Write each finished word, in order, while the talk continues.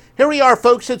Here we are,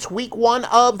 folks. It's week 1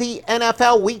 of the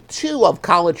NFL, week 2 of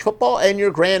college football, and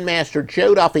your Grandmaster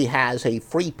Joe Duffy has a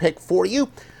free pick for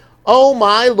you. Oh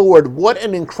my Lord, what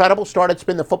an incredible start it's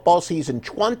been the football season.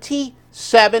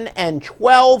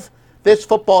 27-12 this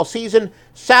football season.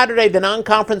 Saturday, the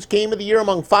non-conference game of the year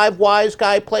among 5 wise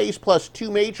guy plays plus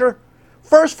 2 major.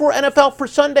 First for NFL for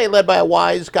Sunday, led by a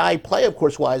wise guy play. Of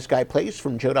course, wise guy plays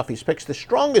from Joe Duffy's Picks, the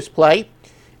strongest play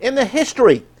in the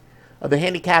history of the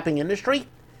handicapping industry.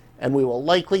 And we will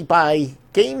likely, by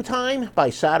game time, by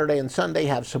Saturday and Sunday,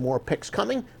 have some more picks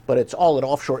coming. But it's all at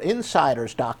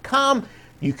offshoreinsiders.com.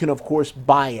 You can, of course,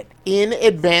 buy it in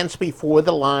advance before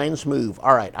the lines move.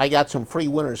 All right, I got some free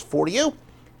winners for you.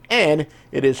 And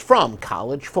it is from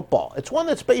college football. It's one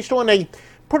that's based on a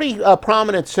pretty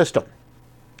prominent system.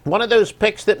 One of those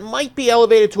picks that might be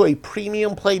elevated to a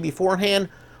premium play beforehand.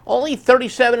 Only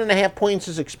 37.5 points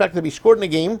is expected to be scored in the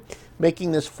game,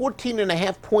 making this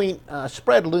 14.5 point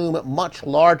spread loom much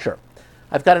larger.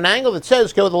 I've got an angle that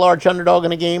says go with the large underdog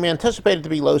in a game anticipated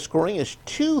to be low scoring is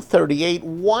 238,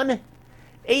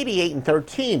 188 and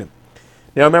 13.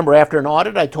 Now remember, after an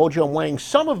audit, I told you I'm weighing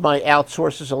some of my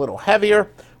outsources a little heavier.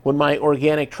 When my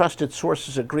organic trusted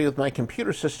sources agree with my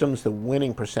computer systems, the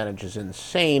winning percentage is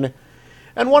insane.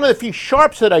 And one of the few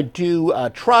sharps that I do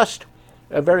trust,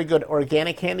 a very good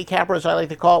organic handicapper, as I like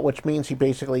to call it, which means he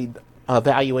basically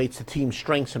evaluates the team's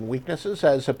strengths and weaknesses,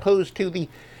 as opposed to the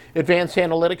advanced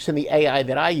analytics and the AI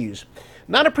that I use.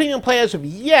 Not a premium play as of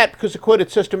yet, because the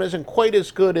quoted system isn't quite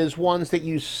as good as ones that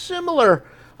use similar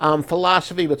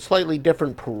philosophy but slightly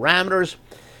different parameters.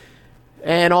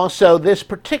 And also, this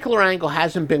particular angle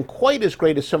hasn't been quite as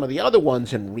great as some of the other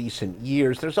ones in recent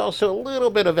years. There's also a little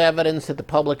bit of evidence that the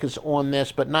public is on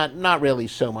this, but not really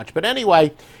so much. But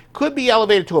anyway, could be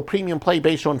elevated to a premium play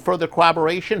based on further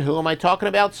corroboration. Who am I talking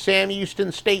about? Sam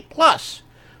Houston State plus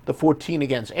the 14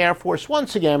 against Air Force.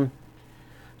 Once again,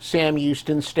 Sam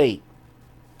Houston State.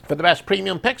 For the best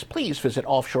premium picks, please visit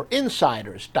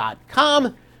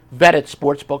offshoreinsiders.com. Vetted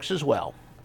sportsbooks as well.